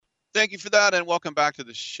Thank you for that, and welcome back to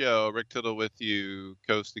the show. Rick Tittle with you,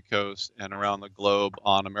 coast to coast and around the globe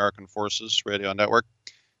on American Forces Radio Network.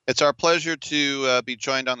 It's our pleasure to be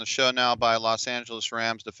joined on the show now by Los Angeles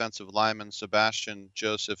Rams defensive lineman Sebastian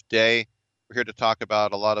Joseph-Day. We're here to talk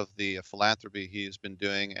about a lot of the philanthropy he's been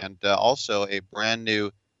doing and also a brand new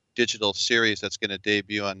digital series that's going to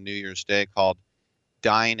debut on New Year's Day called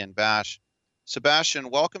Dine and Bash.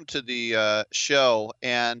 Sebastian, welcome to the show.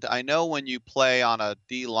 And I know when you play on a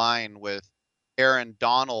D line with Aaron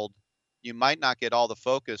Donald, you might not get all the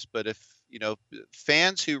focus, but if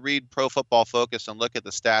fans who read Pro Football Focus and look at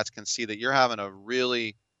the stats can see that you're having a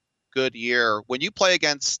really good year. When you play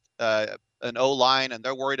against an O line and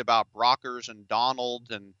they're worried about Brockers and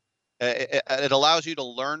Donald, and it allows you to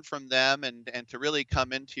learn from them and to really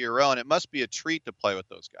come into your own. It must be a treat to play with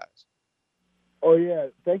those guys. Oh yeah,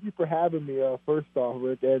 thank you for having me. First off,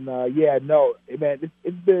 Rick, and no, man,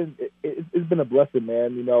 it's been a blessing,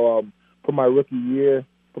 man. For my rookie year,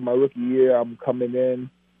 I'm coming in,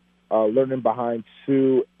 learning behind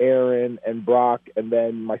Sue, Aaron, and Brock, and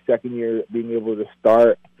then my second year being able to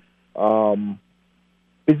start.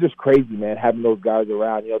 It's just crazy, man, having those guys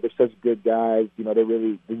around. They're such good guys. They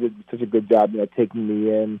did such a good job, taking me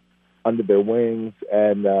in under their wings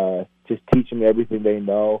and just teaching me everything they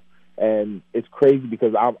know. And it's crazy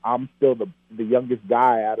because I'm still the youngest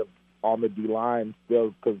guy out of on the D line still,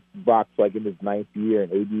 because Brock's like in his ninth year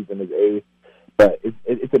and AD's in his eighth. But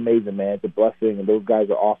it's amazing, man. It's a blessing, and those guys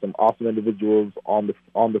are awesome individuals on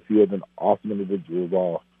the field and awesome individuals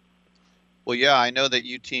all. Well, yeah, I know that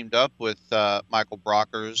you teamed up with Michael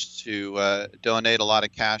Brockers to donate a lot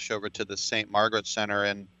of cash over to the St. Margaret Center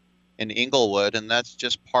in Inglewood, and that's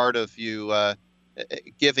just part of you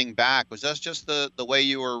giving back. Was that just the way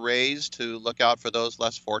you were raised to look out for those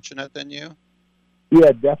less fortunate than you?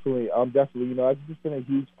 Yeah, definitely. Definitely. It's just been a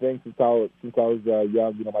huge thing since I was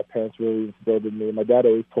young. My parents really instilled in me. My dad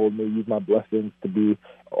always told me use my blessings to be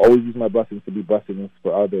blessings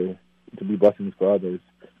for others, to be blessings for others.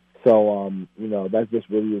 So, that's just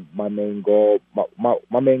really my main goal.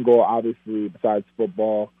 My main goal, obviously, besides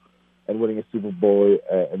football and winning a Super Bowl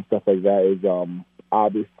and stuff like that, is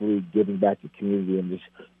obviously giving back to the community and just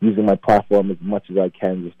using my platform as much as I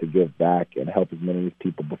can just to give back and help as many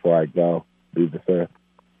people before I go leave this earth.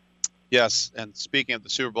 Yes, and speaking of the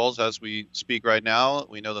Super Bowls, as we speak right now,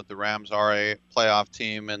 we know that the Rams are a playoff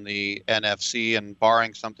team in the NFC, and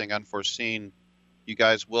barring something unforeseen, you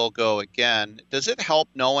guys will go again. Does it help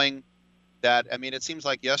knowing that, it seems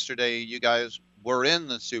like yesterday you guys were in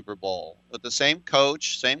the Super Bowl with the same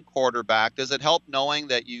coach, same quarterback. Does it help knowing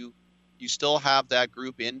that you still have that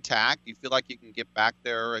group intact? Do you feel like you can get back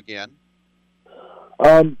there again?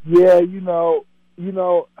 Yeah,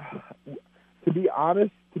 to be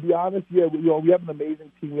honest, yeah, we have an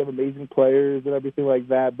amazing team, we have amazing players and everything like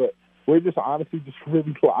that, but we're just honestly just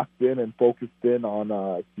really locked in and focused in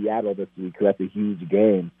on Seattle this week, because that's a huge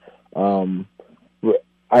game.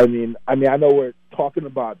 I know we're talking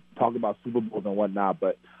about Super Bowls and whatnot,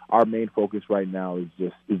 but our main focus right now is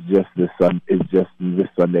just this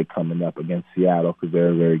Sunday coming up against Seattle, because they're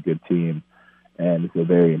a very good team, and it's a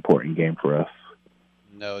very important game for us.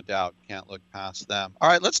 No doubt. Can't look past them. All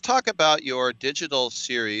right, let's talk about your digital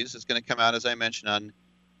series. It's going to come out, as I mentioned, on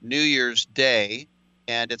New Year's Day,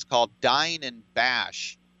 and it's called Dine and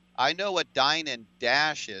Bash. I know what Dine and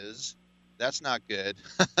Dash is. That's not good.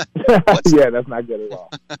 Yeah, that's not good at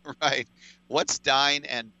all. Right. What's Dine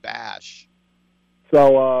and Bash?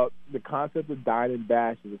 So the concept of Dine and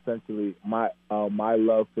Bash is essentially my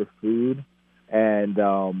love for food, and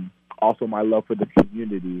also my love for the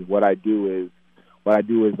community. What I do is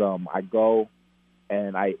I go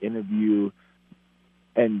and I interview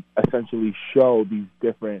and essentially show these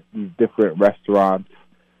different restaurants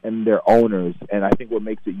and their owners. And I think what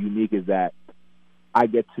makes it unique is that I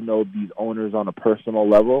get to know these owners on a personal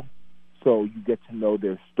level. So you get to know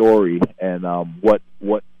their story and what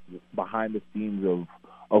behind the scenes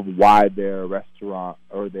of why their restaurant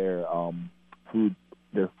or their food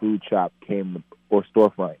shop or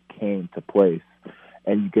storefront came to place.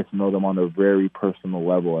 And you get to know them on a very personal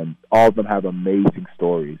level, and all of them have amazing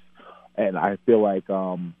stories. And I feel like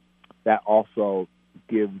that also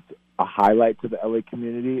gives a highlight to the LA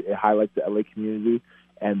community. It highlights the LA community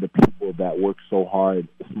and the people that work so hard,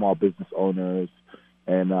 small business owners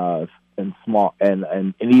and small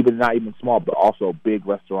and even not even small, but also big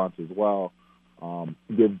restaurants as well.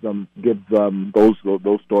 Gives them those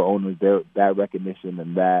store owners that recognition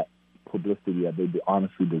and that publicity that they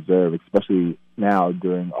honestly deserve, especially now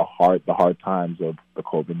during the hard times of the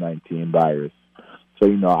COVID-19 virus. So,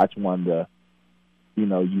 I just wanted to,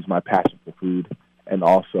 use my passion for food and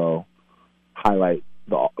also highlight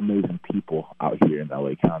the amazing people out here in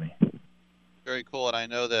LA County. Very cool. And I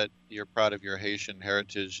know that you're proud of your Haitian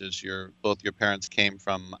heritage, as both your parents came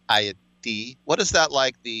from Haiti. What is that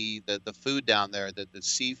like, the food down there, the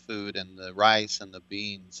seafood and the rice and the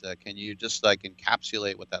beans? Can you just like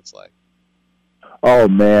encapsulate what that's like? Oh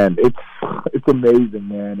man, it's amazing,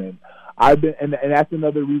 man. And I've been, and that's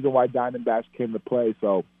another reason why Dine and Bash came to play.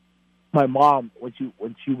 So my mom, when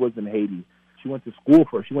she was in Haiti, she went to school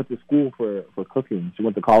for cooking. She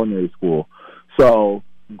went to culinary school. So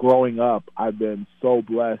growing up, I've been so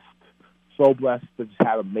blessed to just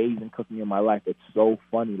have amazing cooking in my life. It's so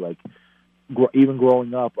funny. Like even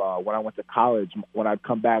growing up, when I went to college, when I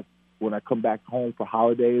come back home for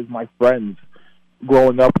holidays, my friends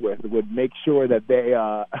growing up with would make sure that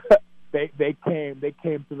they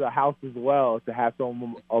came to the house as well to have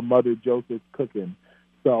some of Mother Joseph's cooking.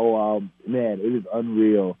 So man, it is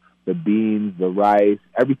unreal. The beans, the rice,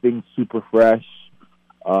 everything's super fresh,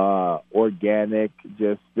 organic.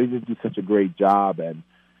 They just do such a great job, and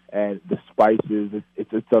the spices,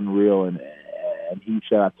 it's unreal. And huge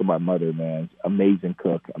shout out to my mother, man. Amazing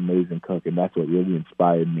cook, and that's what really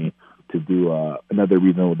inspired me to do. Another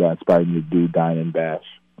reason that inspired me to do Dine and Bash.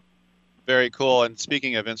 Very cool. And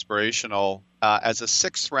speaking of inspirational, as a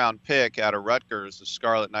 6th-round pick out of Rutgers, the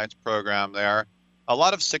Scarlet Knights program there, a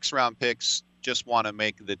lot of 6th-round picks just want to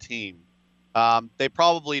make the team. They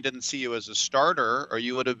probably didn't see you as a starter, or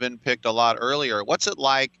you would have been picked a lot earlier. What's it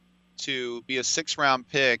like to be a 6th-round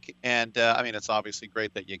pick? And I mean, it's obviously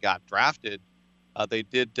great that you got drafted. They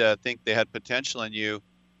did think they had potential in you.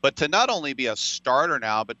 But to not only be a starter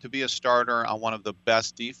now, but to be a starter on one of the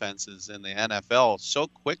best defenses in the NFL so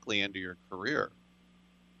quickly into your career.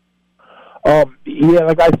 Yeah,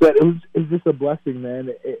 like I said, it's just a blessing, man.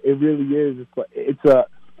 It really is.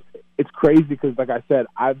 It's crazy because, like I said,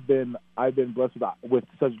 I've been blessed with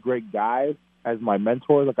such great guys as my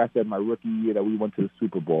mentors. Like I said, my rookie year that we went to the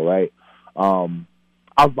Super Bowl, right?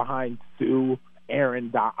 I was behind Sue,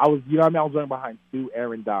 Aaron. I was running behind Sue,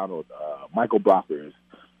 Aaron Donald, Michael Brockers,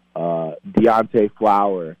 Deontay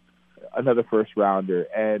Flower, another 1st-rounder,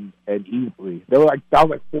 and easily that was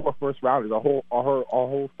like 4 1st-rounders. Our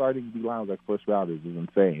whole starting D line was like 1st-rounders. It was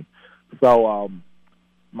insane. So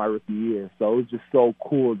my rookie year, so it was just so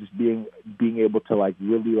cool, just being able to like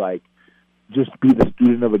really like just be the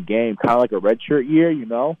student of a game, kind of like a redshirt year. It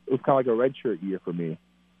was kind of like a redshirt year for me.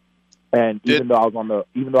 And even though I was on the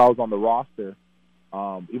roster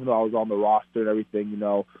and everything,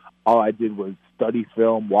 all I did was study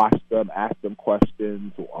film, watch them, ask them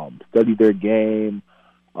questions, study their game,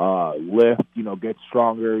 lift, get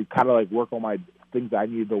stronger, kind of like work on my things I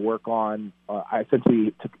needed to work on. It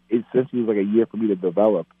was like a year for me to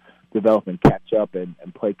develop and catch up and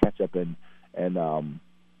play catch up and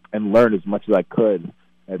learn as much as I could.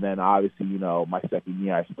 And then obviously, my 2nd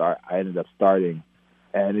year I ended up starting.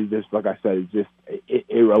 And it's just, like I said,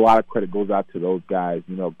 a lot of credit goes out to those guys.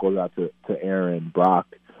 Goes out to Aaron, Brock,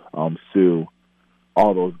 Sue,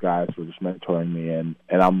 all those guys for just mentoring me, and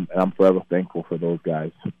I'm forever thankful for those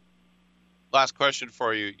guys. Last question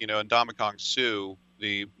for you. In Ndamukong Suh,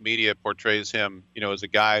 the media portrays him, as a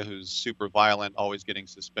guy who's super violent, always getting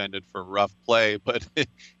suspended for rough play. But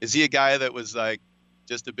is he a guy that was like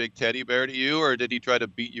just a big teddy bear to you, or did he try to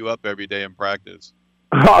beat you up every day in practice?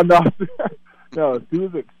 Oh no. No,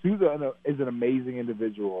 Susan is an amazing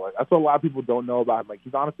individual. Like, that's what a lot of people don't know about him. Like,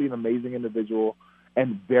 he's honestly an amazing individual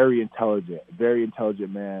and very intelligent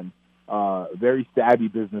man. Very savvy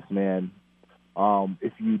businessman.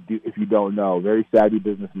 If you don't know, very savvy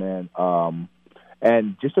businessman.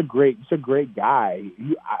 And just a great guy.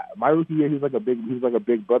 My rookie year, he was like a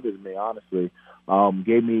big brother to me. Honestly,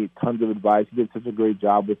 gave me tons of advice. He did such a great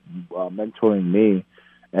job with mentoring me,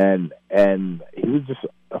 and he was just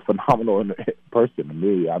a phenomenal person to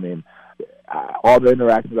me. I mean, all the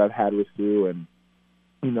interactions I've had with Sue, and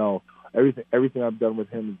everything I've done with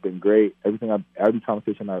him has been great. Every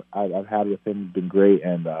conversation I've had with him has been great,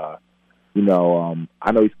 and I know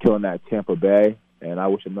he's killing that at Tampa Bay, and I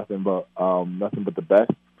wish him nothing but the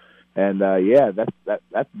best. And those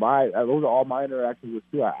are all my interactions with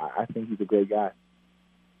Sue. I think he's a great guy.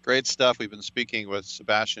 Great stuff. We've been speaking with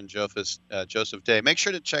Sebastian Joseph-Day. Make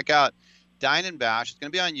sure to check out Dine and Bash. It's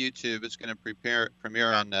going to be on YouTube. It's going to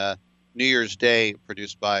premiere on New Year's Day,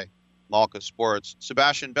 produced by Malka Sports.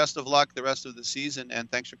 Sebastian, best of luck the rest of the season, and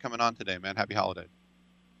thanks for coming on today, man. Happy holidays.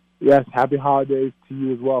 Yes, happy holidays to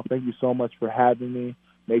you as well. Thank you so much for having me.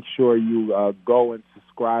 Make sure you go and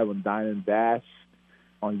subscribe on Dine and Bash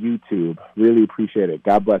on YouTube. Really appreciate it.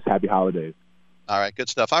 God bless. Happy holidays. All right, good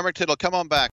stuff. I'm Rick Tittle. Come on back.